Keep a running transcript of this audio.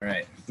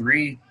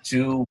Three,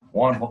 two,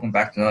 one. Welcome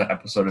back to another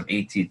episode of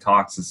AT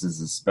Talks. This is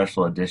a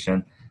special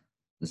edition.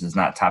 This is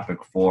not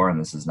topic 4 and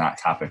this is not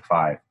topic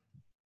 5.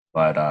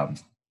 But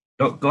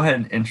go ahead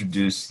and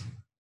introduce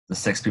the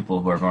 6 people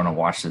who are going to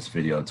watch this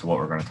video to what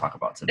we're going to talk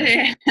about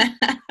today.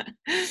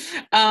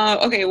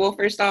 Okay, well,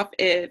 first off,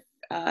 if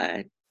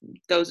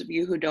those of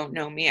you who don't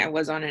know me, I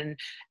was on an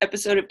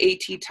episode of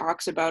AT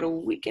Talks about a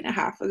week and a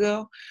half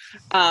ago.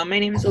 My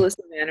name is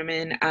Alyssa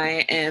Vanneman.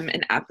 I am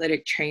an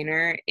athletic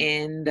trainer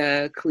in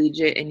the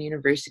collegiate and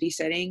university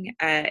setting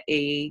at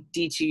a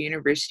D2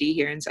 university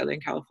here in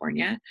Southern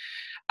California.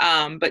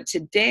 But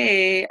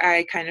today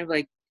I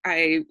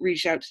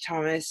reached out to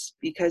Thomas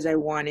because I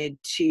wanted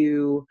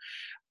to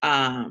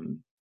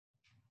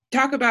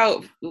talk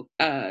about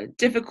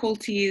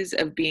difficulties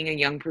of being a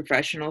young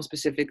professional,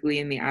 specifically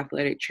in the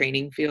athletic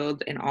training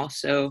field, and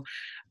also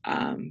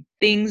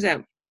things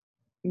that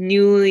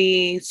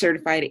newly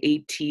certified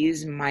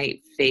ATs might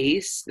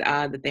face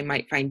that they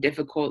might find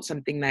difficult,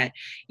 something that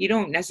you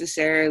don't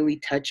necessarily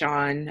touch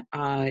on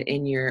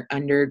in your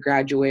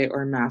undergraduate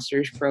or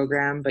master's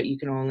program, but you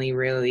can only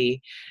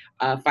really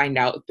find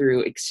out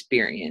through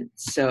experience.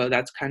 So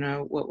that's kind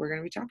of what we're going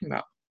to be talking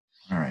about.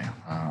 All right,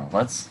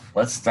 let's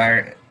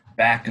start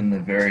back in the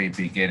very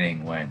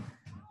beginning when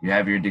you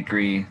have your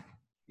degree,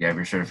 you have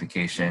your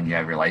certification, you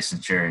have your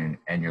licensure,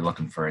 and you're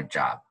looking for a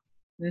job.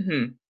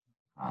 Mm-hmm.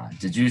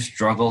 Did you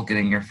struggle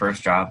getting your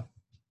first job?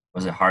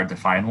 Was it hard to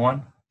find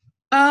one?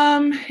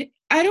 I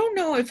don't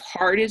know if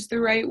hard is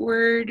the right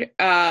word.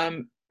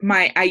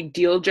 My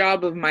ideal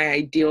job of my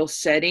ideal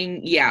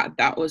setting, yeah,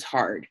 that was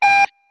hard.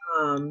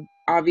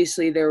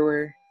 Obviously there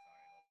were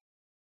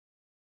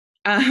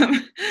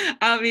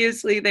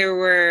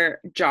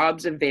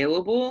jobs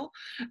available,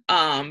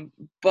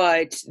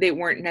 but they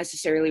weren't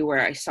necessarily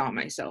where I saw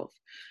myself.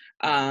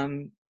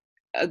 When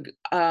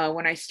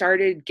I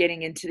started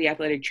getting into the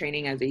athletic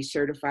training as a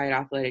certified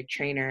athletic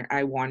trainer,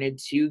 I wanted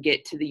to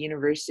get to the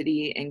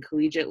university and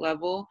collegiate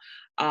level,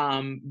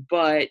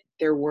 but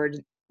there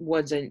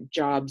wasn't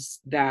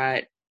jobs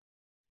that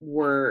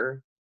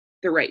were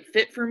the right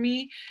fit for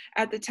me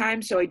at the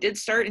time. So I did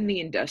start in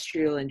the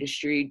industrial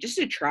industry just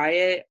to try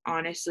it,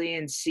 honestly,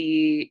 and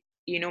see,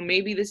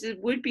 maybe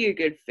would be a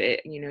good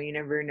fit. You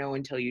never know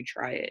until you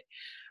try it.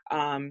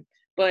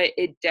 But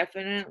it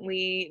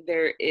definitely,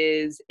 there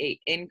is an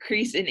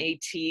increase in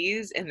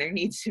ATs and there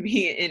needs to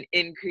be an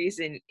increase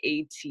in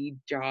AT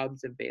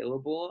jobs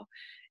available.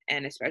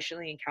 And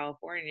especially in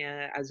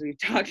California, as we've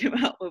talked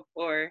about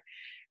before,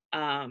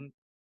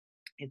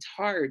 it's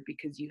hard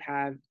because you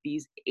have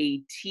these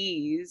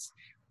ATs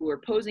who are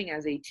posing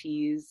as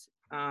ATs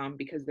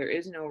because there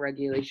is no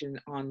regulation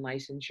on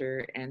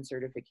licensure and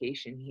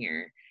certification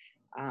here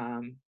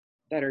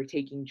that are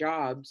taking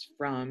jobs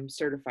from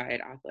certified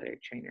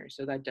athletic trainers.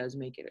 So that does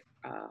make it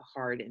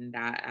hard in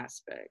that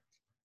aspect.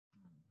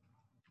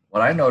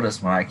 What I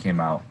noticed when I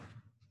came out,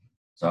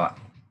 so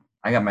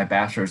I got my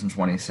bachelor's in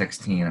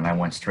 2016 and I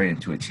went straight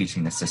into a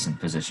teaching assistant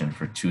position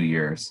for 2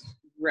 years.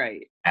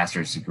 Right.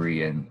 Master's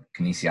degree in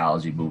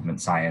kinesiology,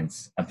 movement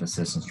science,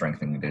 emphasis in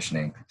strength and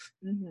conditioning.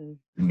 Mm-hmm.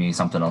 Give me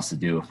something else to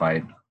do if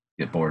I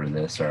get bored of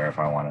this or if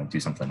I want to do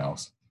something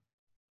else.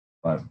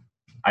 But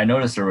I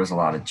noticed there was a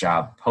lot of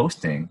job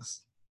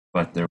postings,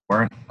 but there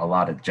weren't a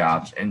lot of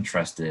jobs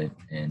interested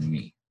in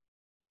me.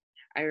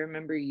 I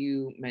remember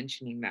you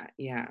mentioning that.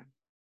 Yeah.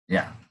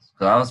 Yeah.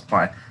 So I was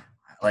fine.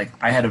 Like,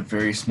 I had a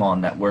very small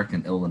network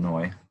in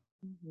Illinois,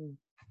 Mm-hmm.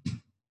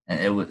 and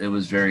it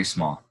was very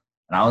small.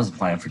 And I was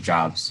applying for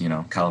jobs,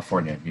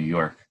 California, New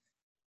York,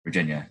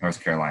 Virginia,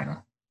 North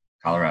Carolina,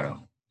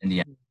 Colorado,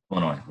 Indiana,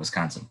 Illinois,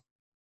 Wisconsin,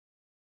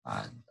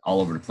 all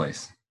over the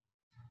place.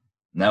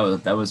 And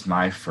that was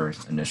my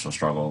first initial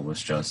struggle,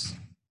 was just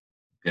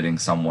getting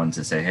someone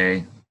to say,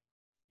 hey,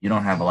 you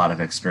don't have a lot of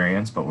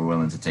experience, but we're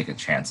willing to take a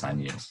chance on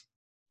you.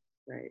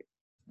 Right.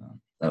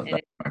 That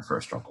was my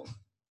first struggle.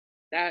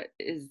 That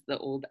is the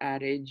old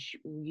adage,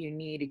 you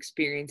need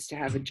experience to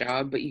have a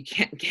job, but you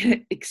can't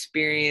get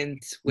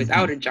experience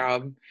without a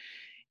job,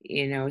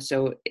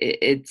 so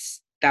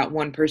it's that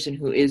one person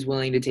who is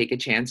willing to take a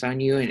chance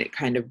on you, and it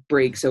kind of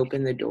breaks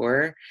open the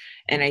door.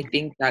 And I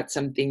think that's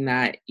something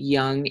that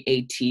young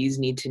ATs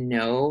need to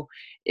know,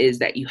 is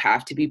that you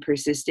have to be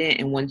persistent,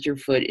 and once your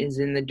foot is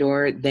in the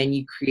door, then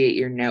you create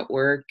your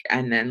network,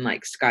 and then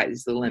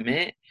sky's the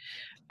limit.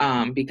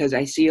 Because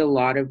I see a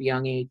lot of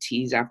young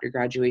ATs after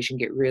graduation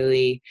get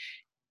really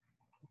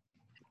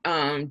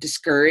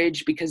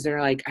discouraged because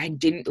they're like, I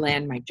didn't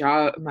land my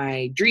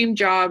dream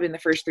job in the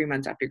first 3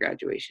 months after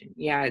graduation.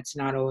 Yeah, it's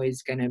not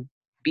always going to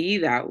be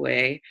that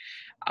way.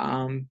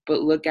 But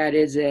look at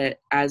it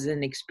as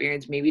an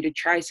experience, maybe to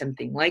try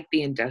something like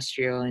the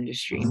industrial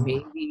industry,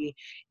 maybe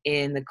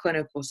in the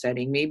clinical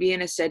setting, maybe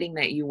in a setting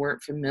that you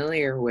weren't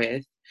familiar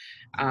with.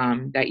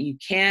 That you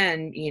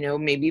can,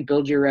 maybe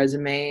build your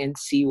resume and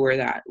see where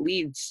that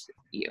leads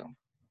you.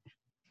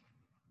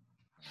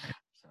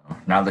 So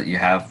now that you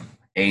have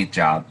a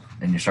job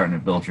and you're starting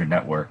to build your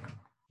network,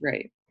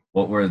 right?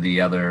 What were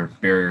the other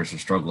barriers or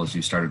struggles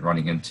you started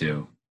running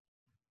into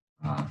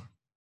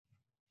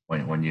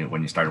when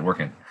you started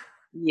working?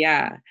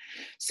 Yeah.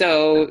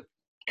 So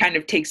kind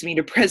of takes me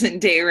to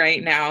present day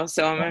right now.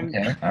 So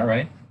Okay, all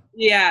right.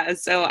 yeah,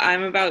 so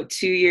I'm about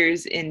 2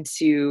 years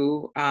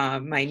into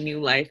my new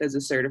life as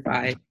a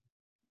certified.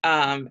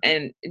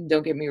 And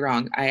don't get me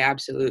wrong, I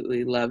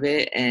absolutely love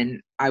it.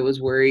 And I was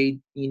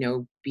worried,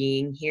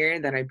 being here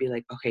that I'd be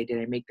like, okay, did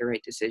I make the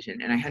right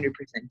decision? And I 100%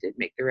 did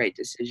make the right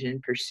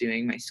decision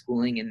pursuing my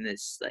schooling in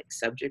this like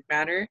subject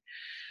matter.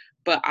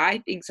 But I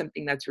think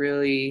something that's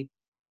really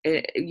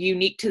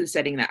unique to the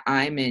setting that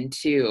I'm in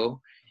too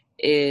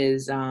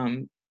is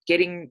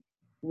getting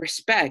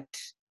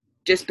respect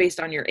just based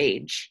on your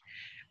age.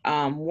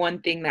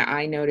 One thing that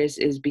I notice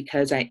is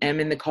because I am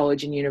in the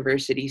college and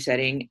university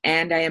setting,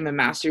 and I am a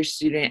master's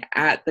student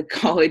at the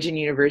college and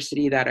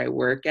university that I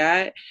work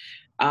at,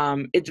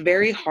 it's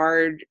very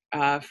hard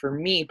for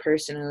me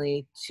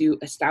personally to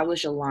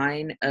establish a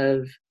line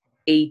of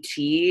AT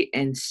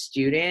and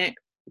student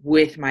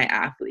with my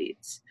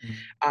athletes,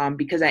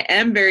 because I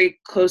am very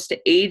close to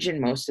age in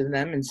most of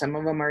them, and some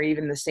of them are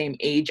even the same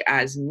age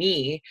as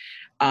me.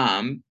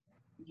 Um,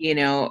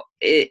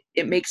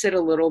 it makes it a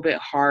little bit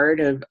hard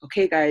of,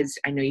 okay guys,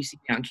 I know you see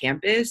me on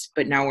campus,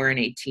 but now we're in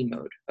AT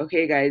mode.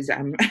 Okay guys,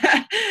 I'm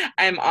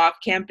I'm off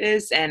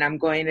campus and I'm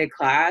going to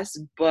class,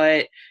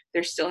 but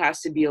there still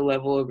has to be a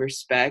level of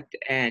respect.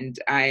 And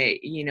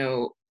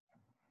you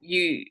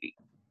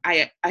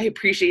I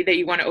appreciate that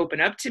you want to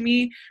open up to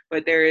me,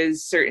 but there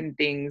is certain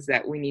things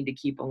that we need to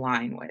keep a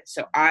line with.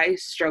 So I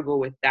struggle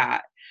with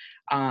that.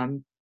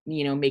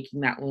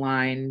 Making that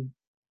line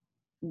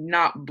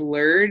not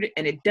blurred,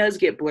 and it does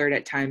get blurred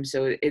at times,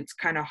 so it's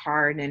kind of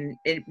hard, and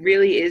it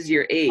really is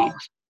your age.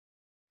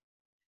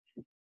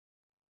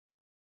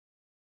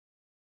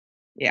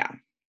 Yeah.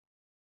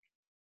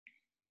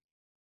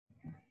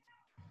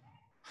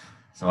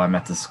 So I'm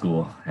at the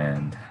school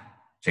and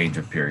change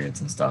of periods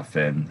and stuff,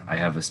 and I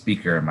have a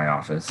speaker in my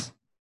office.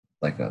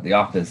 Like the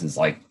office is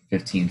like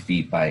 15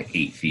 feet by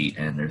 8 feet,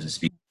 and there's a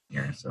speaker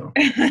here. So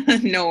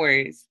No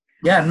worries.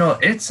 yeah, no,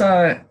 it's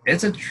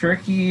a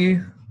tricky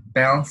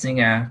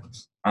balancing act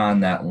on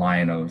that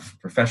line of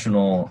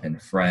professional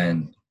and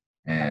friend,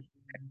 and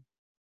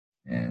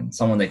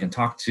someone they can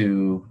talk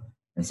to,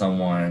 and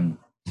someone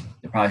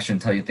they probably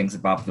shouldn't tell you things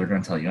about, but they're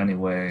going to tell you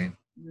anyway.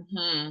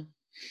 Mm-hmm.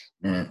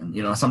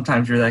 And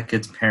sometimes you're that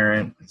kid's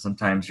parent, and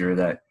sometimes you're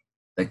that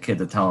kid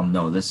to tell them,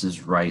 no, this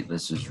is right,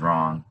 this is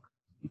wrong.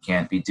 You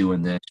can't be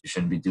doing this. You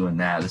shouldn't be doing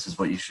that. This is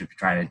what you should be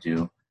trying to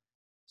do.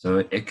 So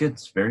it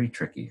gets very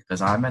tricky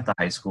because I'm at the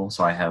high school,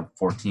 so I have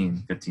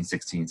 14, 15,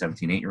 16,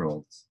 17,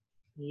 8-year-olds.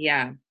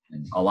 Yeah.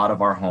 And a lot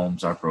of our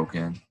homes are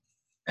broken,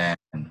 and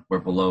we're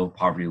below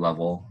poverty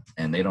level,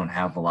 and they don't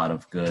have a lot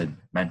of good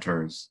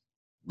mentors,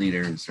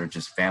 leaders, or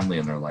just family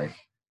in their life.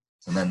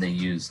 So then they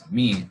use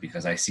me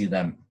because I see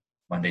them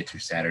Monday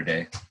through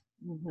Saturday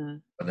Mm-hmm.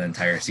 for the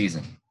entire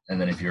season.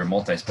 And then if you're a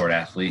multi-sport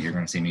athlete, you're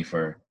going to see me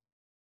for,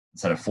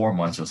 instead of 4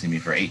 months, you'll see me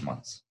for 8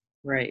 months.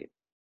 Right.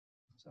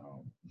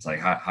 So it's like,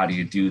 how do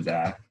you do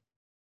that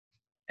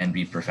and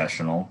be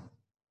professional,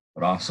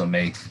 but also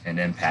make an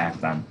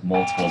impact on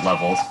multiple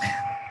levels?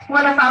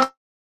 What about?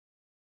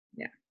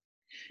 Yeah.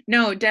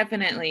 No,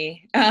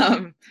 definitely.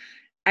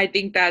 I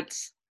think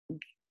that's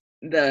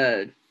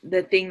the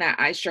thing that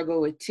I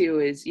struggle with too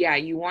is, yeah,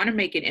 you want to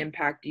make an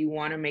impact. You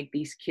want to make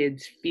these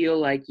kids feel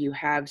like you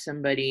have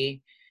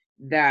somebody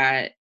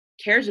that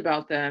cares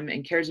about them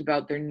and cares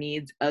about their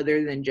needs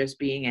other than just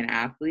being an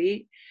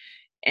athlete.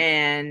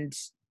 And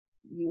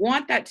you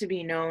want that to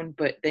be known,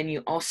 but then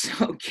you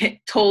also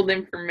get told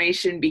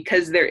information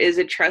because there is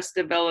a trust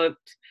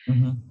developed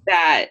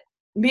that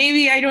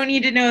maybe I don't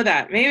need to know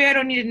that. Maybe I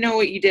don't need to know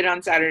what you did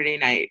on Saturday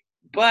night,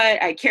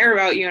 but I care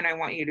about you and I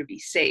want you to be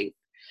safe.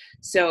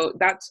 So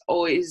that's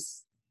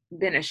always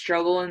been a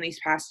struggle in these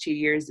past 2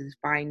 years, is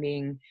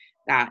finding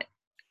that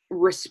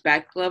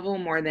respect level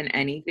more than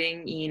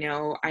anything.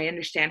 I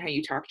understand how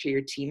you talk to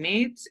your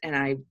teammates, and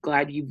I'm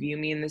glad you view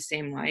me in the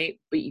same light,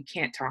 but you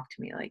can't talk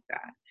to me like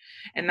that.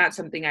 And that's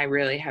something I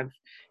really have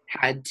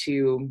had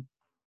to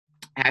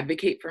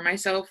advocate for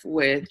myself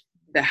with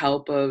the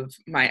help of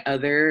my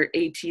other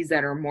ATs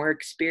that are more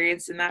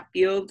experienced in that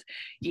field.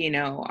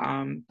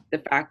 The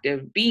fact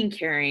of being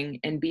caring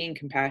and being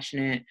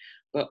compassionate,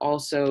 but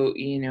also,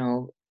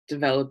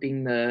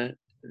 developing the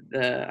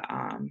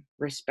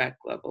respect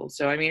level.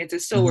 So I mean, it's a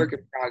still work in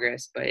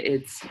progress, but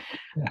it's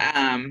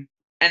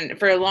and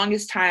for the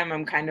longest time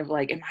I'm kind of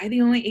like, am I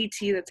the only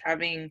AT that's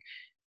having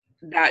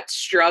that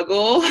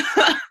struggle?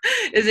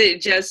 Is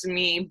it just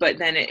me? But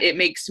then it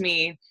makes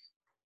me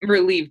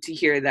relieved to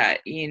hear that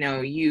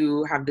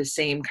you have the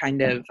same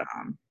kind of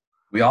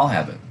We all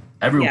have it.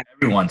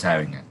 Everyone's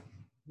having it.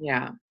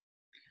 Yeah.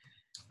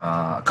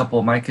 A couple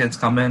of my kids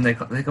come in, they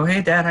go,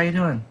 hey dad, how you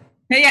doing?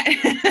 Yeah.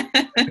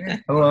 Hey,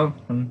 hello.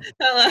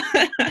 Hello.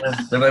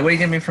 They're like, what do you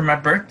get me for my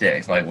birthday?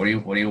 It's like, what do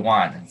you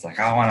want? It's like,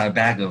 I want a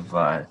bag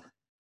of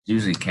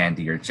usually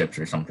candy or chips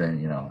or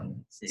something,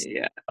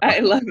 Yeah, I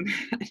love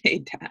that. I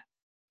hate that.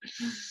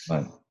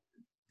 But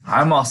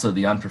I'm also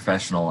the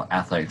unprofessional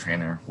athletic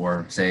trainer,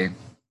 or say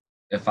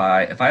if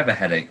I have a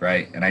headache,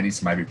 right, and I need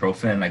some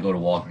ibuprofen, I go to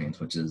Walgreens,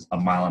 which is a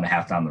mile and a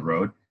half down the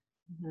road.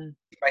 Mhm.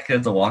 If my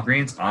kids at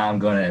Walgreens, I'm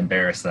gonna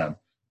embarrass them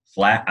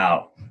flat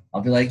out.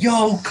 I'll be like,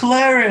 "Yo,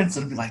 Clarence,"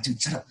 and I'll be like,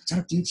 "Dude, shut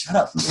up, dude, shut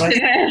up." Like,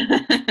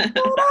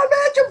 "What up,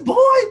 man, your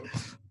boy?"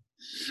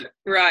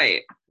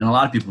 Right. And a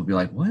lot of people will be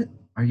like, "What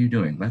are you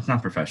doing? That's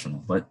not professional."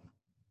 But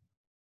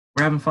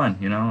we're having fun,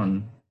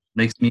 and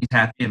makes me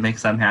happy. It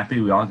makes them happy.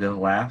 We all get a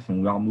laugh,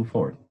 and we all move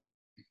forward.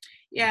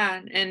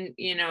 Yeah, and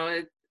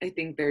I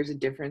think there's a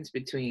difference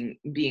between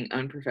being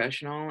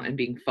unprofessional and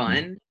being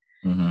fun,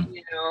 Mm-hmm.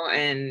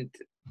 and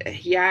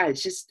yeah,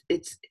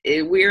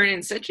 we're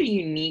in such a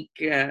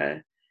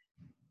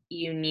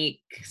unique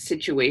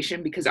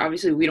situation because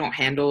obviously we don't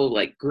handle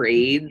like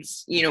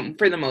grades,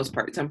 for the most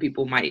part. Some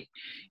people might,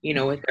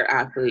 with their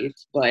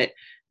athletes, but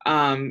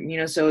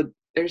so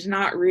there's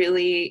not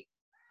really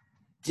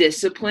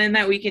discipline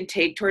that we can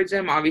take towards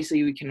them.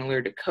 Obviously we can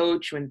alert a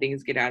coach when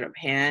things get out of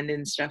hand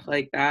and stuff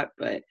like that,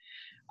 but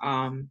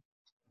um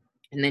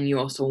and then you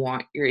also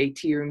want your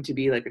AT room to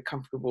be like a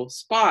comfortable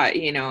spot,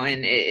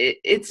 and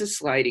it's a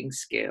sliding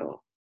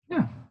scale.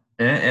 Yeah,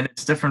 and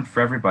it's different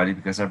for everybody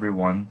because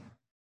everyone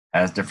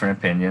has different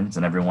opinions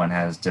and everyone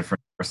has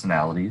different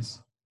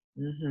personalities.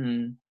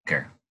 Hmm.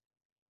 Okay.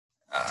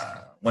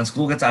 When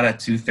school gets out at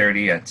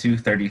 2:30, at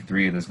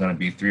 2:33, there's going to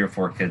be 3 or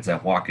 4 kids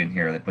that walk in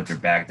here. They put their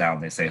bag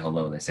down. They say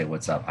hello. They say,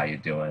 "What's up? How you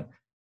doing?"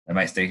 They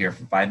might stay here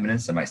for 5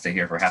 minutes. They might stay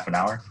here for half an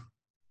hour.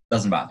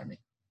 Doesn't bother me.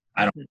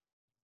 I don't.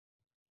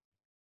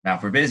 Now,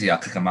 if we're busy, I'll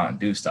kick them out and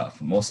do stuff.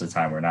 Most of the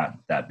time, we're not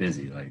that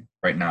busy. Like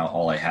right now,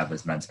 all I have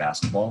is men's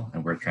basketball,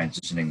 and we're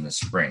transitioning this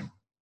spring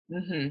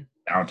Hmm.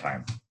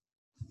 downtime.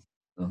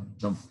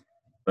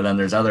 But then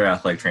there's other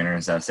athletic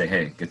trainers that say,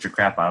 "Hey, get your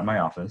crap out of my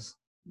office.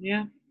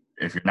 Yeah.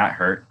 If you're not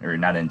hurt or you're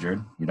not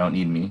injured, you don't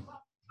need me."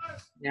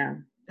 Yeah.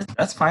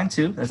 That's fine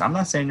too. I'm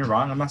not saying you're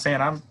wrong. I'm not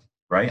saying I'm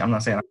right. I'm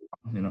not saying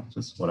I'm,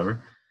 just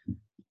whatever.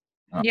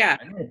 Yeah.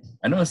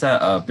 I noticed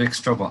that a big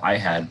struggle I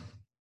had.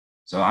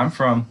 So I'm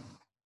from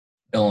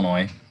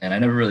Illinois, and I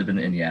never really been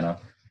to Indiana.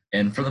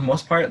 And for the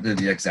most part, they're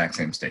the exact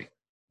same state.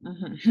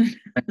 Hmm.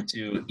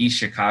 To East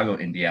Chicago,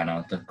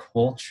 Indiana, the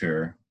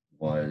culture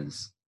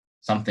was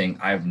something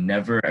I've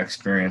never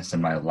experienced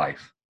in my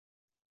life.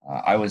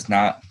 I was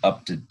not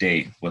up to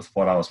date with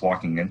what I was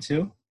walking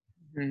into.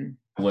 Hmm.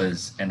 I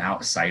was an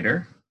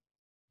outsider,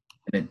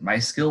 and my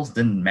skills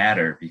didn't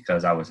matter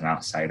because I was an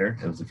outsider.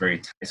 It was a very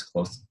tight,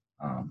 close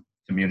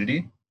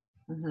community.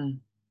 Hmm.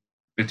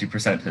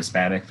 50%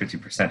 Hispanic,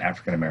 50%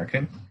 African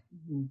American.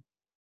 Hmm.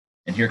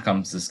 And here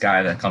comes this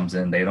guy that comes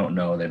in, they don't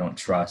know, they don't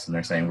trust, and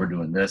they're saying, "We're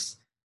doing this."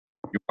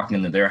 You're walking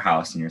into their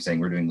house and you're saying,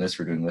 "We're doing this,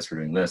 we're doing this, we're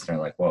doing this." And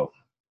they're like, "Whoa,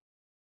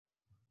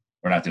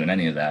 we're not doing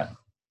any of that."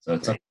 So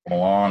it took Right. a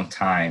long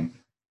time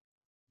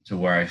to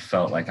where I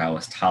felt like I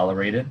was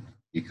tolerated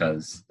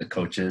because the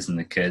coaches and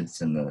the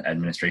kids and the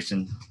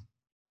administration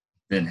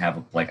didn't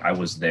have, like, I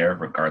was there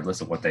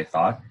regardless of what they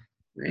thought.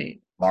 It took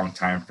Right. a long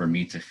time for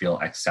me to feel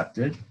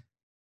accepted.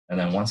 And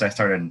then once I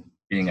started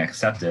being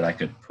accepted, I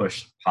could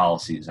push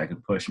policies, I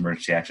could push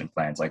emergency action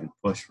plans, I could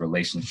push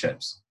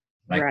relationships,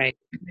 and I Right.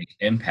 could make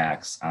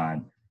impacts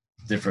on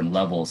different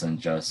levels than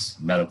just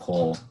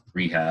medical,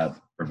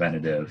 rehab,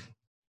 preventative.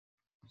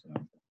 So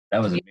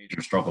that was a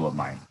major struggle of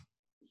mine.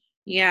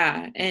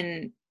 Yeah,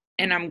 and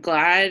I'm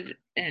glad,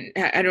 and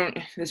I don't,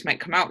 this might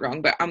come out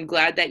wrong, but I'm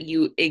glad that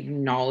you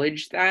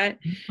acknowledge that,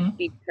 Mhm.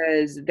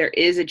 because there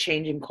is a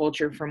change in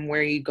culture from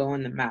where you go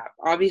on the map.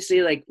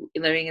 Obviously, like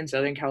living in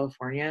Southern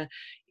California,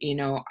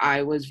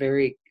 I was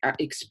very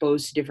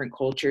exposed to different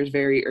cultures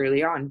very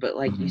early on, but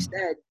like you Mhm.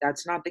 said,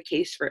 that's not the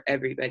case for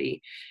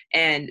everybody.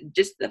 And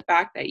just the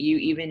fact that you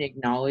even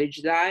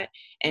acknowledge that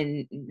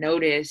and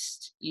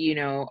noticed,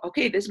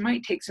 okay, this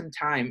might take some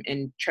time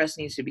and trust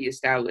needs to be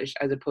established,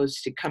 as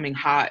opposed to coming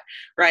hot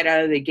right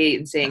out of the gate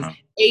and saying Uh-huh.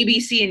 A, B,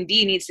 C, and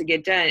D needs to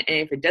get done. And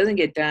if it doesn't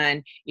get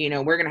done,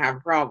 we're going to have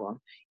a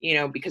problem,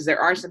 because there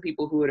are some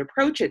people who would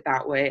approach it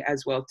that way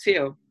as well,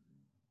 too.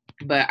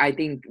 But I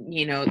think,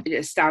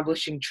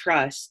 establishing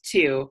trust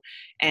too,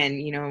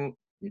 and,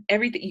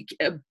 everything,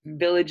 a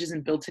village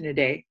isn't built in a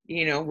day,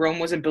 Rome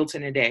wasn't built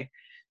in a day.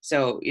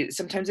 So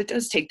sometimes it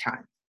does take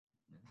time.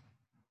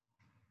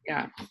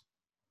 Yeah.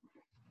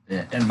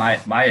 Yeah, and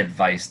my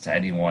advice to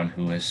anyone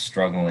who is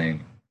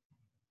struggling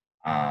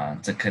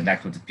to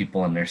connect with the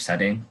people in their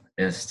setting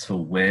is to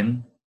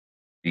win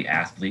the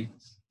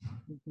athletes.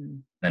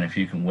 Mhm. Then if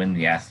you can win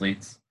the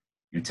athletes,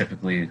 you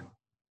typically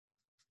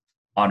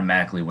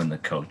automatically win the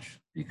coach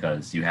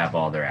because you have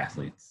all their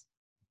athletes.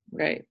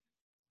 Right.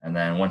 And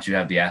then once you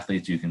have the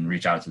athletes, you can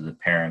reach out to the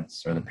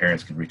parents, or the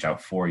parents can reach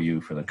out for you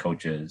for the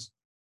coaches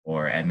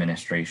or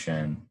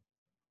administration.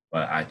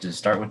 But I just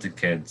start with the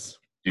kids,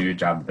 do your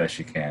job the best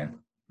you can,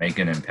 make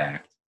an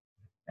impact,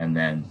 and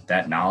then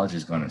that knowledge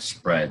is going to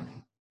spread,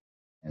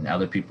 and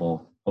other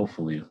people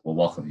hopefully will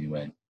welcome you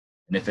in.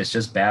 And if it's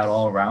just bad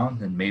all around,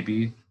 then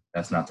maybe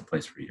that's not the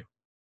place for you.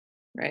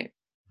 Right.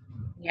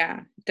 Yeah,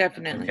 That's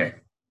definitely. okay.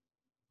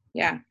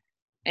 Yeah.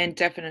 And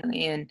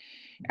definitely. And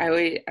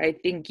I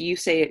think you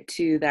say it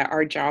too, that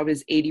our job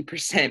is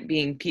 80%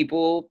 being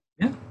people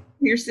Yeah.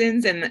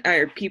 Pearsons and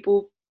are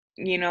people,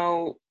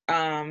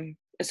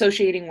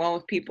 associating well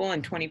with people,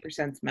 and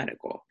 20% is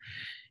medical,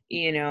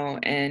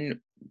 and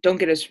don't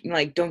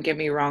get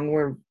me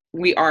wrong,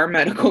 we are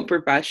medical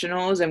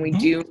professionals and we Mhm.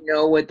 do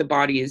know what the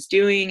body is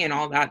doing and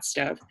all that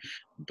stuff.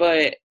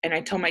 But, and I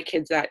tell my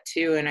kids that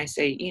too, and I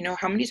say,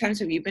 how many times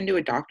have you been to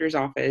a doctor's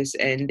office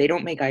and they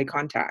don't make eye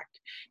contact?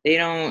 They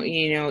don't,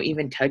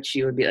 even touch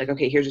you and be like,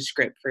 okay, here's a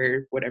script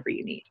for whatever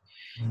you need.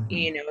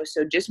 Mhm.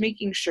 So just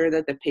making sure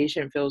that the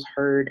patient feels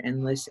heard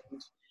and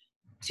listened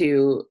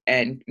to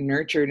and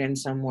nurtured in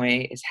some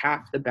way is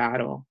half the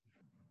battle.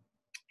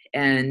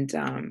 And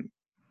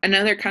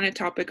another kind of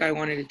topic I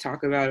wanted to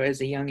talk about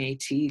as a young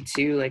AT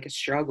too, like a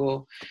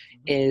struggle,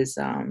 is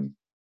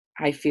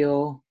I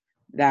feel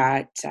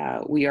that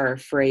we are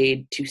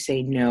afraid to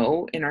say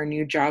no in our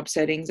new job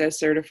settings as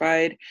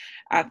certified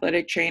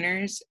athletic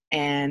trainers.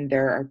 And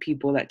there are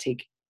people that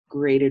take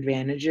great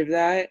advantage of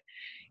that,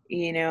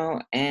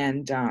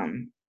 and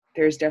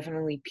there's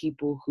definitely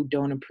people who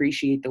don't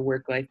appreciate the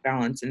work-life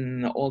balance,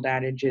 and the old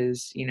adage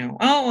is,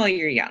 oh, well,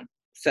 you're young,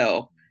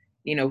 so,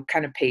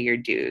 kind of pay your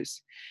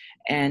dues.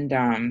 And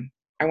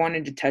I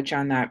wanted to touch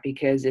on that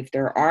because if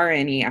there are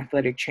any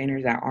athletic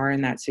trainers that are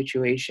in that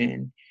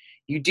situation,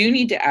 you do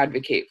need to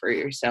advocate for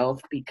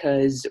yourself,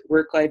 because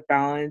work-life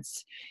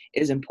balance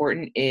is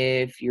important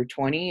if you're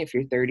 20, if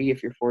you're 30,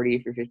 if you're 40,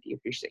 if you're 50, if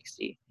you're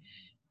 60.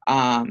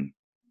 um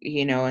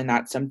and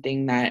that's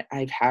something that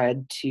I've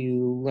had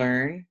to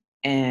learn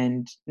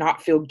and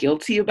not feel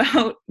guilty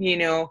about.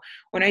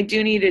 When I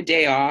do need a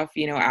day off,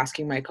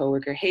 asking my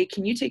coworker, hey,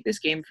 can you take this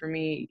game for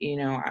me?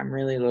 I'm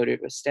really loaded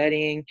with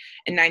studying.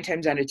 And 9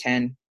 times out of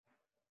 10,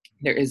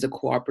 there is a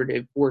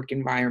cooperative work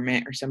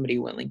environment or somebody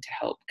willing to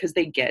help because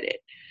they get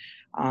it.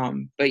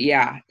 But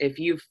yeah, if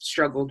you've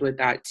struggled with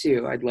that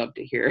too, I'd love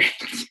to hear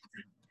it.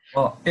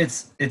 Well,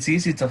 it's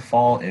easy to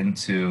fall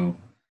into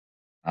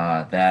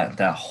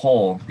that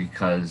hole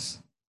because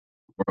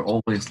we're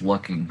always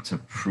looking to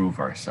prove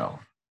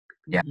ourselves.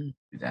 Yeah, I Mhm. can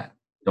do that.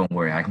 Don't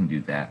worry, I can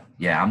do that.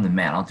 Yeah, I'm the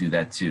man. I'll do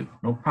that too.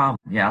 No problem.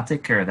 Yeah, I'll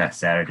take care of that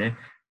Saturday.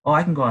 Oh,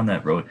 I can go on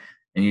that road.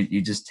 And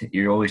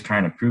you're always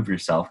trying to prove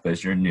yourself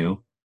because you're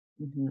new.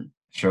 Mhm.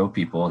 Show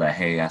people that,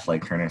 hey,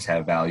 athletic trainers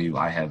have value.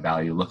 I have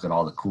value. Look at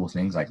all the cool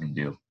things I can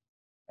do.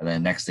 And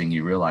then next thing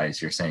you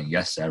realize, you're saying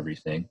yes to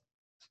everything.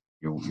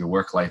 Your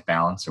work life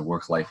balance or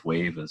work life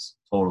wave is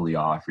totally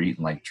off. You're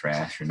eating like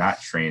trash. You're not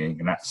training.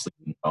 You're not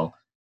sleeping well.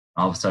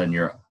 All of a sudden,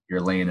 you're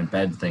laying in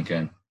bed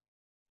thinking,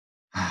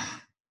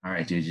 all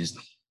right, dude, just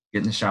get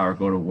in the shower,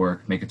 go to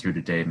work, make it through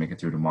today, make it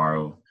through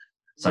tomorrow.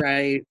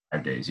 Sunday, Right.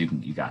 5 days,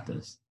 you got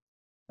this.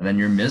 And then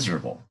you're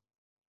miserable.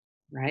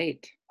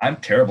 Right. I'm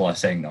terrible at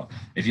saying no.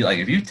 If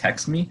you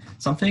text me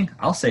something,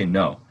 I'll say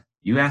no.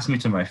 You ask me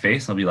to my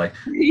face, I'll be like,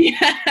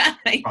 Yeah.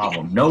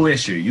 problem, no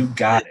issue, you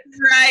got it.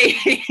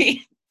 Right.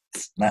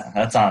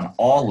 That's on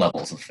all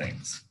levels of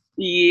things.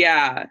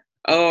 Yeah.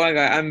 Oh my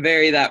God. I'm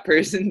very that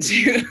person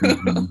too.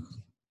 Mhm.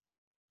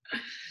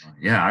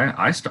 Yeah,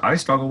 I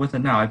struggle with it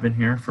now. I've been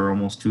here for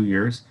almost 2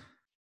 years,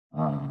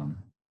 um,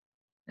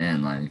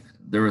 and like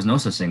there was no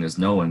such thing as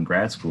no in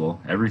grad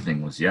school.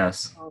 Everything was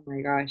yes. Oh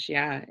my gosh.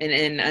 Yeah. And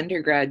in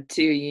undergrad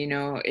too,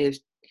 is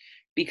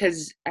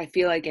because I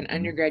feel like in Mhm.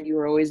 undergrad, you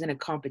were always in a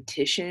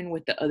competition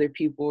with the other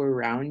people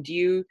around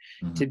you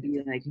Mhm. to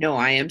be like, no,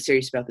 I am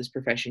serious about this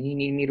profession. You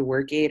need me to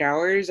work 8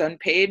 hours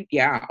unpaid?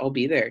 Yeah, I'll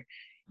be there.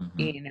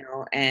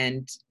 Mhm.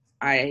 And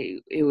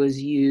it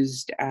was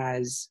used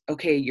as,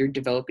 okay, you're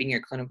developing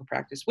your clinical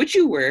practice, which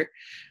you were,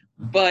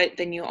 but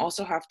then you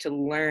also have to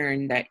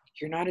learn that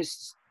you're not a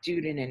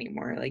student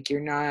anymore. Like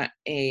you're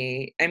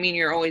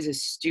always a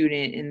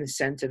student in the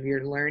sense of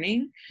you're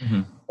learning,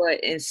 Mhm.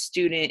 but a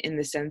student in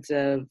the sense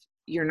of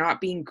you're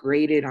not being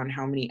graded on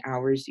how many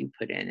hours you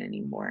put in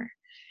anymore.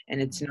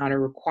 And it's not a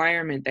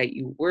requirement that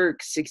you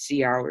work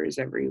 60 hours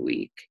every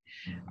week,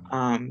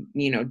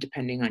 Mhm.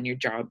 depending on your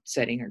job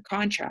setting or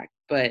contract.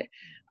 But,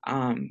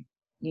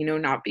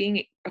 not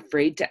being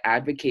afraid to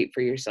advocate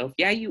for yourself.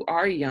 Yeah, you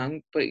are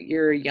young, but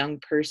you're a young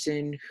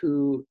person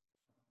who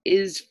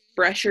is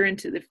fresher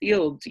into the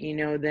field,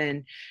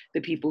 than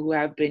the people who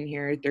have been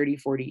here 30,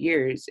 40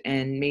 years.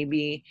 And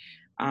maybe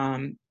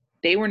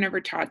they were never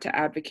taught to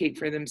advocate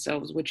for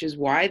themselves, which is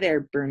why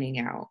they're burning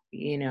out,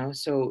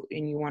 so,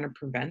 and you want to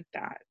prevent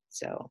that.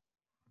 So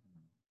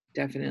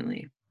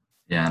definitely.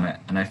 Yeah,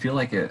 and I feel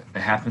like it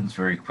happens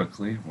very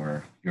quickly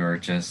where you're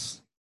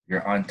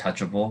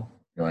untouchable.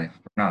 You're like,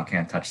 no,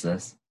 can't touch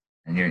this,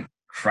 and you're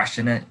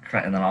crushing it,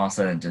 and then all of a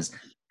sudden just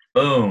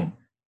boom, and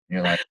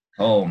you're like,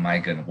 oh my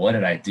goodness, what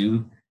did I do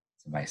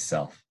to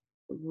myself?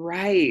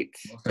 Right.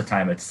 Most of the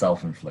time, it's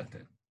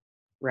self-inflicted.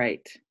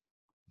 Right.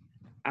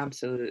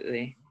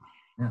 Absolutely.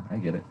 Yeah, I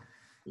get it.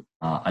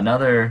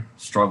 Another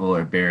struggle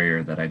or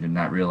barrier that I did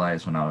not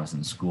realize when I was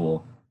in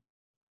school.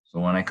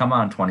 So when I come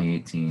out in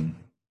 2018,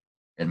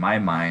 in my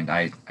mind,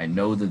 I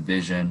know the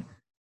vision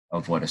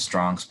of what a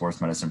strong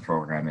sports medicine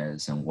program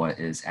is and what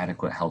is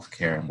adequate health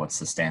care and what's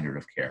the standard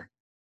of care.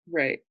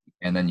 Right.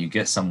 And then you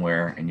get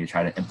somewhere and you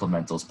try to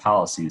implement those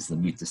policies that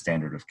meet the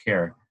standard of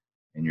care,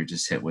 and you're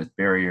just hit with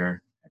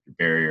barrier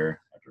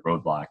barrier after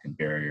roadblock and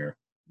barrier.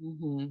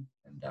 Mm-hmm.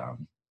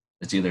 And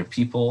it's either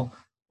people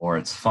or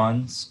it's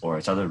funds or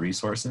it's other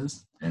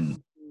resources.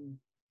 And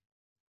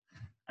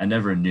I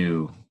never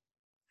knew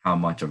how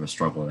much of a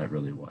struggle that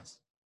really was.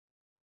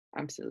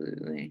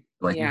 Absolutely.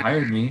 Like, you Yeah.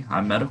 hired me,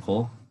 I'm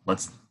medical.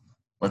 Let's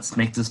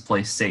make this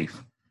place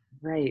safe.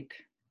 Right.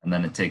 And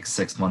then it takes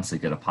 6 months to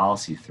get a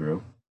policy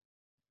through,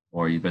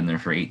 or you've been there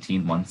for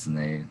 18 months and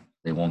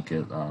they won't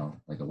get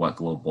like a wet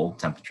globe bulb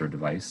temperature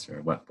device or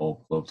a wet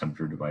bulb globe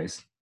temperature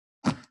device.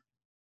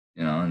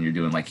 And you're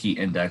doing like heat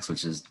index,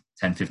 which is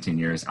 10, 15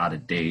 years out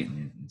of date.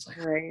 And it's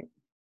like, Right.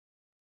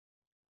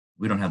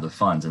 we don't have the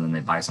funds. And then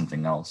they buy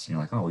something else. And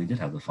you're like, oh, well, you did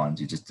have the funds.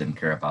 You just didn't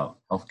care about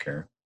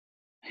healthcare.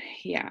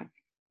 Yeah.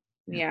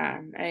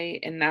 Yeah.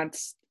 And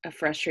that's a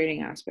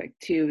frustrating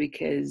aspect too,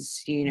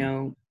 because,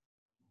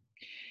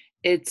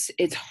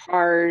 it's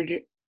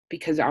hard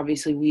because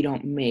obviously we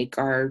don't make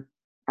our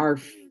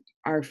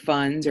our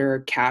funds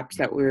or caps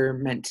that we're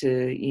meant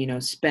to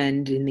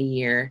spend in the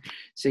year.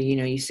 So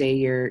you say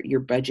your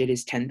budget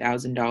is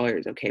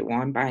 $10,000. Okay,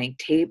 well, I'm buying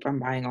tape, I'm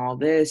buying all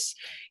this,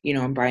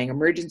 I'm buying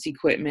emergency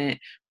equipment,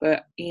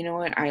 but you know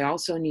what, I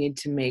also need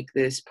to make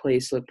this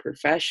place look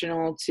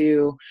professional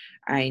too.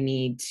 I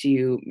need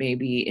to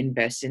maybe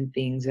invest in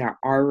things that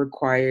are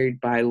required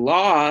by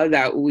law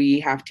that we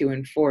have to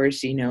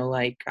enforce,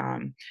 like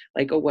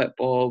a wet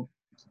bulb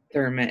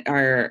thermit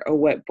or a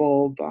wet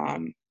bulb.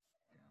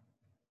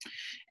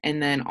 And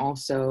then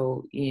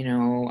also,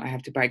 I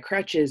have to buy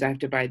crutches, I have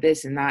to buy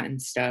this and that and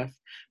stuff.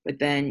 But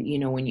then,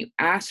 when you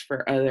ask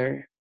for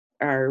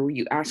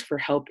you ask for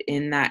help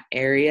in that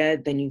area,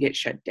 then you get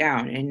shut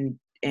down,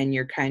 and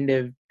you're kind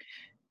of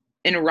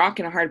in a rock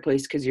and a hard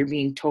place because you're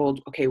being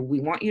told, okay, we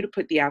want you to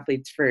put the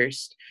athletes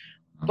first,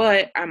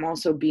 but I'm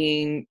also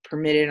being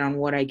permitted on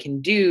what I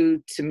can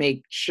do to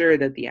make sure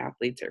that the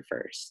athletes are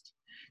first.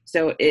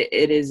 So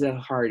it is a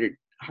hard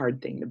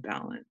thing to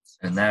balance.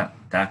 And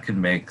that could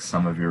make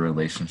some of your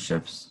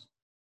relationships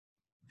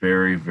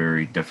very,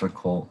 very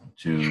difficult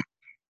to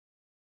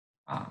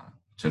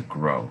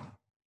grow.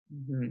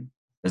 Mm-hmm.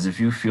 Because if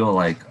you feel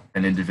like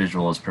an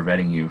individual is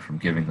preventing you from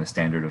giving the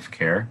standard of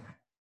care,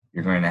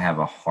 you're going to have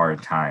a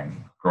hard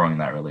time growing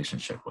that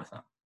relationship with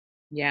them.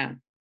 Yeah.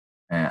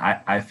 And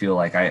I feel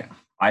like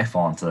I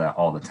fall into that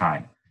all the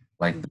time.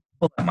 Like, the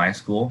people at my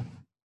school,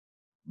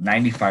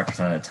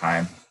 95% of the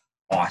time,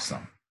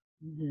 awesome.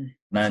 Mm-hmm. And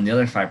then the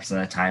other 5% of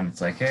the time,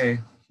 it's like, hey,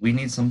 we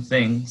need some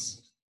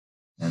things.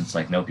 And it's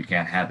like, nope, you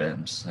can't have it.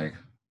 I'm just like,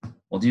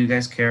 well, do you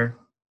guys care?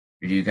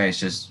 Or do you guys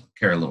just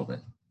care a little bit?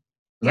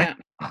 Yeah.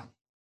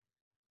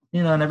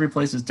 And every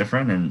place is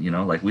different.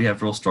 And, like, we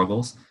have real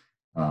struggles.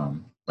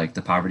 Like,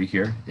 the poverty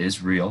here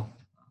is real.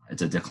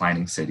 It's a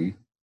declining city.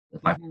 The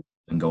population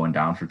has been going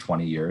down for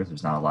 20 years.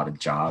 There's not a lot of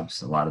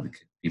jobs. A lot of the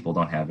people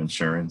don't have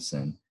insurance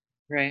and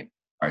Right.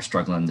 are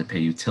struggling to pay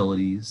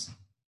utilities.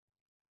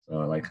 So,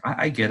 like,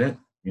 I get it,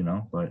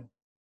 but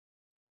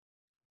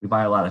we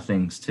buy a lot of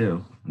things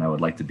too. And I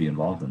would like to be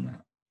involved in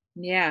that.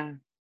 Yeah.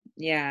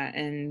 Yeah.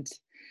 And,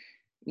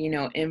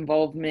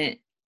 involvement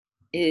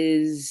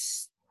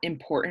is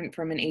important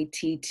from an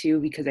AT too,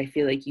 because I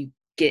feel like you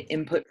get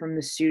input from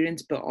the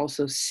students, but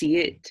also see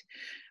it.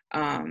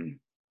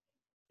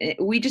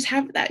 We just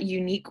have that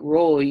unique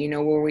role,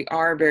 where we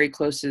are very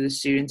close to the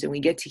students and we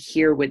get to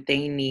hear what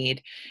they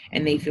need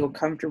and they feel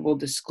comfortable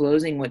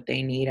disclosing what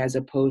they need, as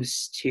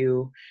opposed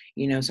to,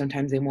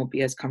 sometimes they won't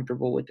be as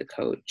comfortable with the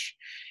coach.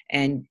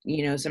 And,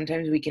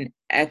 sometimes we can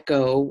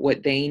echo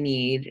what they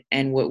need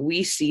and what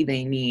we see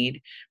they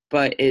need,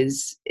 but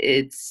it's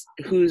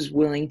who's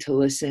willing to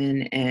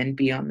listen and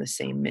be on the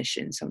same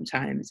mission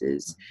sometimes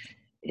is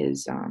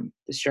the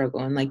struggle.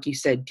 And like you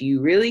said, do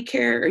you really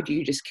care, or do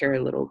you just care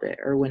a little bit,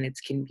 or when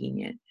it's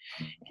convenient?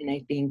 And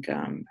I think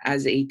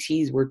as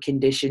ATs, we're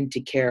conditioned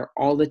to care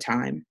all the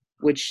time,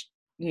 which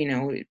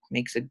it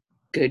makes a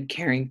good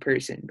caring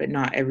person, but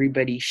not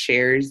everybody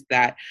shares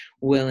that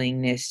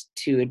willingness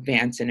to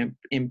advance and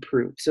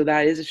improve. So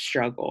that is a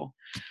struggle.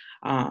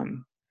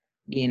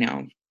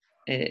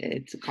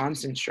 It's a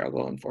constant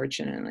struggle,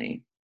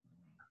 unfortunately.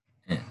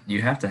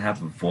 You have to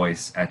have a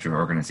voice at your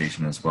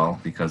organization as well,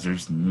 because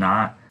there's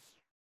not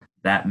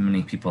that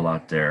many people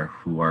out there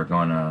who are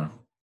going to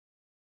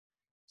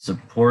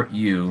support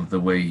you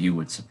the way you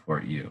would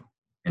support you.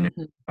 And if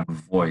you have a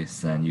voice,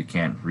 then you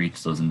can't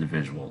reach those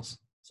individuals.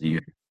 So you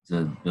have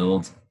to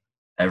build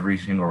every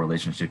single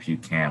relationship you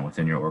can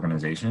within your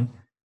organization.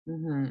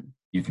 Mm-hmm.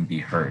 You can be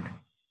heard.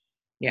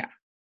 Yeah.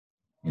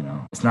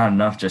 It's not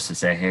enough just to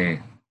say,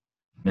 hey,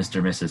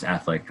 Mr. Mrs.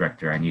 Athletic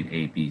Director, I need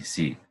A, B,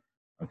 C.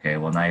 Okay,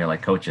 well, now you're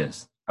like,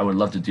 coaches, I would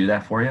love to do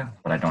that for you,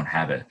 but I don't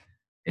have it.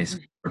 It's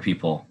for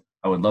people,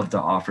 I would love to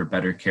offer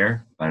better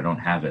care, but I don't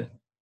have it.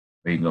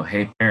 Or you can go,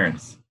 hey,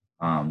 parents,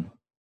 I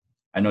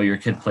know your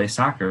kid plays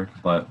soccer,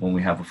 but when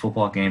we have a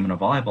football game and a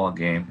volleyball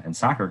game and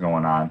soccer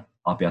going on,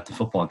 I'll be at the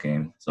football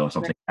game. So if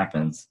something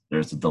happens,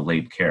 there's a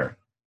delayed care.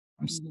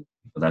 So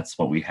that's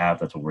what we have.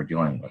 That's what we're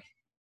dealing with.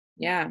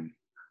 Yeah.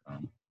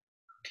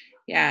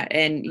 Yeah.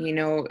 And,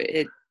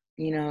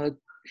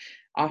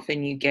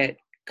 often you get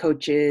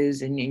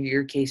coaches and in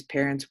your case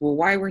parents, well,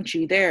 why weren't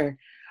you there?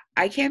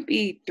 I can't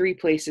be 3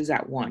 places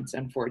at once,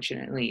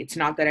 unfortunately. It's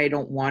not that I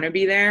don't want to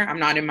be there. I'm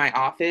not in my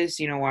office,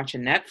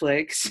 watching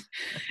Netflix.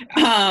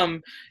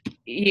 um,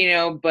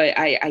 but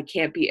I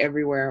can't be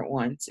everywhere at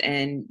once.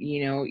 And,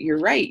 you're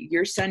right.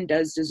 Your son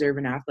does deserve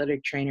an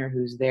athletic trainer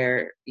who's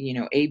there,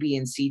 A, B,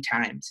 and C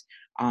times.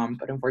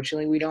 But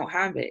unfortunately, we don't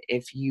have it.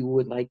 If you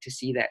would like to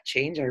see that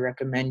change, I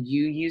recommend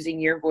you using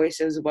your voice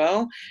as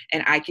well.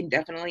 And I can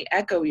definitely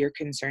echo your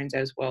concerns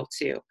as well,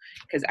 too,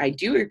 because I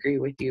do agree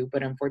with you.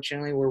 But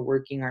unfortunately,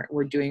 we're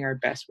doing our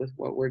best with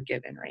what we're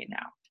given right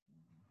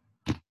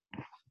now.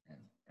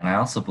 And I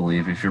also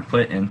believe if you're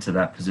put into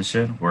that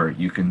position where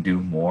you can do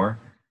more,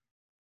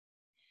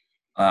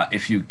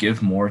 if you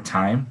give more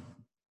time,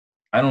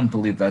 I don't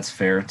believe that's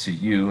fair to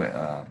you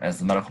as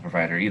the medical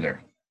provider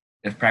either.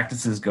 If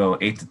practices go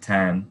 8 to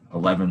 10,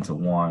 11 to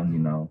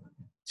 1,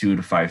 2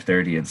 to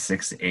 5:30, and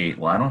 6 to 8,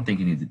 well, I don't think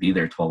you need to be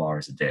there 12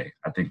 hours a day.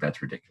 I think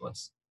that's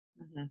ridiculous.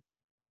 Mm-hmm.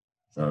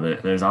 So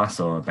there's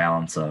also a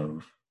balance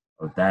of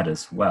that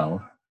as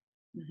well.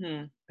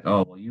 Mm-hmm.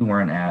 Oh, well, you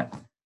weren't at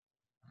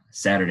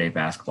Saturday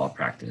basketball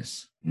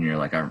practice. And you're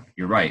like,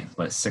 you're right.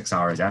 But 6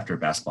 hours after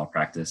basketball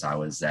practice, I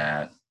was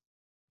at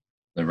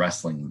the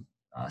wrestling,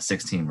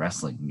 16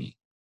 wrestling meet.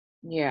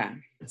 Yeah.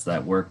 It's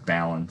that work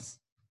balance.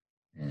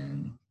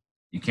 And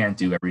you can't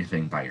do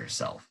everything by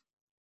yourself.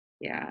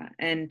 Yeah.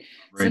 And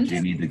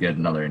you need to get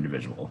another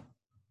individual.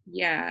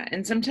 Yeah.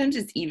 And sometimes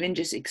it's even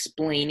just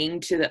explaining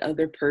to the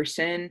other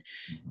person,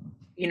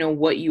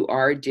 what you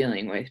are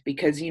dealing with,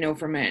 because,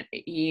 from an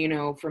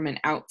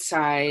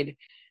outside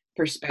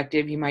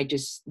perspective,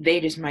 they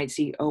just might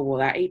see, oh, well,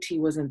 that AT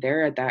wasn't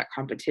there at that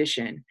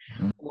competition.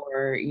 Mm-hmm. Or,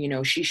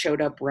 she showed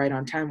up right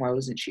on time. Why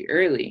wasn't she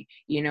early?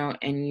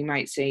 And you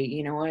might say,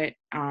 you know what,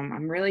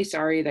 I'm really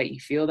sorry that you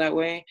feel that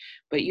way,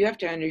 but you have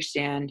to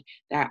understand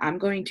that I'm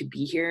going to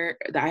be here,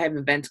 that I have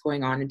events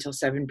going on until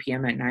 7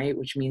 p.m. at night,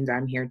 which means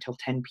I'm here till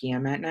 10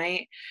 p.m. at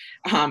night,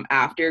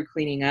 after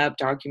cleaning up,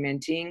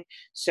 documenting.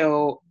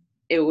 So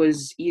it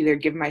was either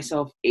give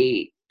myself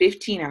a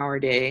 15-hour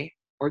day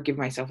or give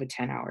myself a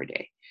 10-hour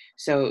day.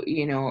 So,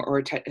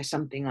 or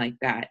something like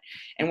that.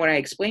 And what I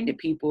explain to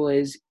people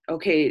is,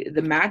 okay,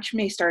 the match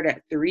may start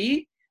at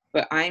 3,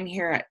 but I'm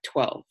here at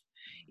 12.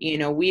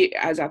 We,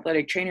 as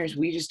athletic trainers,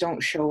 we just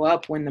don't show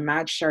up when the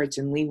match starts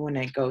and leave when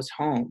it goes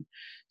home.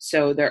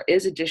 So there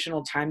is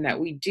additional time that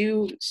we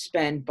do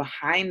spend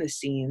behind the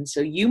scenes. So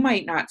you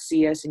might not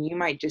see us and you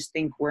might just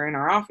think we're in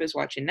our office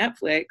watching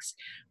Netflix,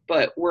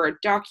 but we're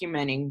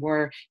documenting,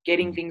 we're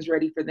getting things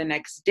ready for the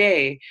next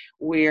day.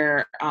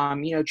 We're,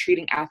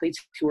 treating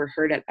athletes who are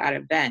hurt at that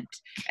event.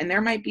 And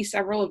there might be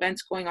several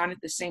events going on at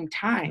the same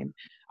time.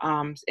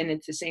 And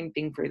it's the same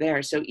thing for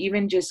there. So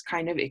even just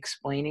kind of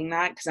explaining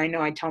that, because I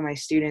know I tell my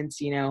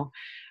students,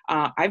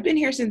 I've been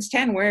here since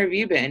 10. Where have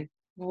you been?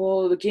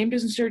 Well, the game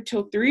doesn't start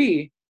till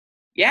 3.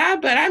 Yeah,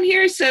 but I'm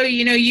here so,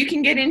 you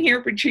can get in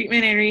here for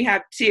treatment and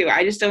rehab too.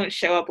 I just don't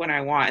show up when I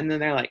want. And then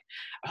they're like,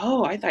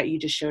 oh, I thought you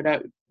just showed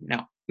up.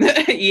 No.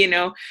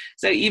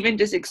 So even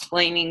just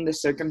explaining the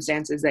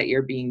circumstances that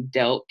you're being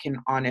dealt can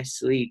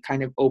honestly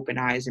kind of open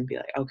eyes and be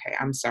like, okay,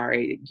 I'm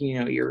sorry.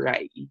 You're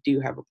right. You do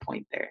have a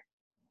point there.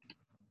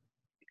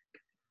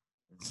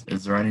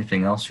 Is there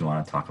anything else you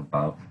want to talk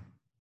about?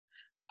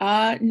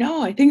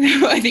 No, I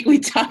think we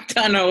talked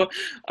on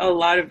a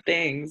lot of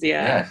things.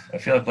 Yeah. I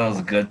feel like that was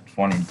a good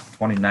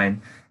 29,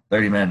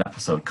 30-minute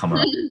episode coming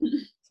up.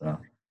 So.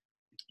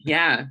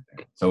 Yeah.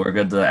 So we're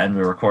good to end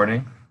the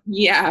recording?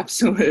 Yeah,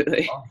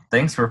 absolutely. Well,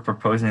 thanks for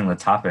proposing the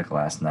topic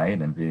last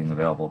night and being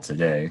available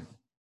today.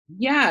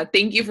 Yeah,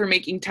 thank you for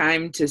making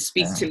time to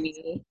speak to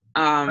me.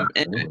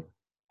 And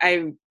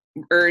I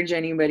urge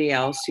anybody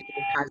else who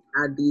has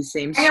had these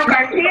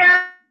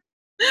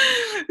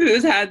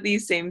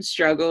same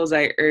struggles,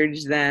 I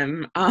urge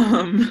them,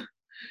 to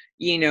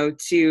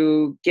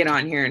get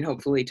on here and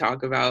hopefully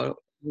talk about,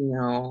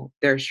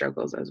 their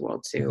struggles as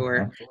well too. Or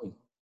absolutely.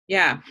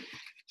 Yeah.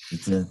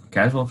 It's a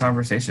casual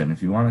conversation.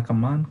 If you want to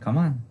come on.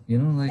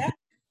 Yeah.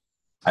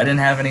 I didn't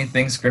have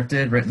anything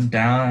scripted, written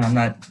down. I'm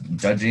not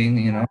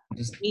judging,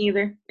 just me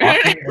either.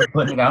 We're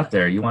putting it out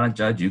there. You want to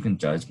judge, you can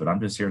judge, but I'm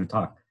just here to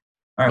talk.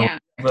 All right. Yeah.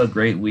 Well, have a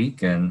great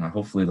week, and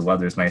hopefully the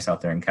weather's nice out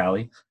there in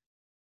Cali.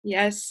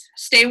 Yes.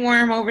 Stay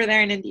warm over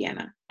there in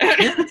Indiana.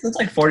 Yeah, it's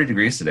like 40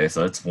 degrees today,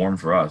 so it's warm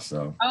for us.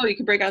 So. Oh, you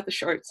can break out the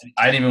shorts.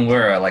 I didn't even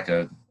wear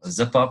a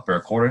zip up or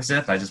a quarter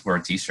zip. I just wear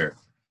a t-shirt.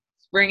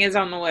 Spring is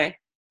on the way.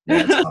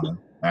 Yeah, it's fun.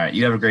 All right.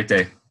 You have a great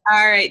day.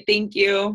 All right. Thank you.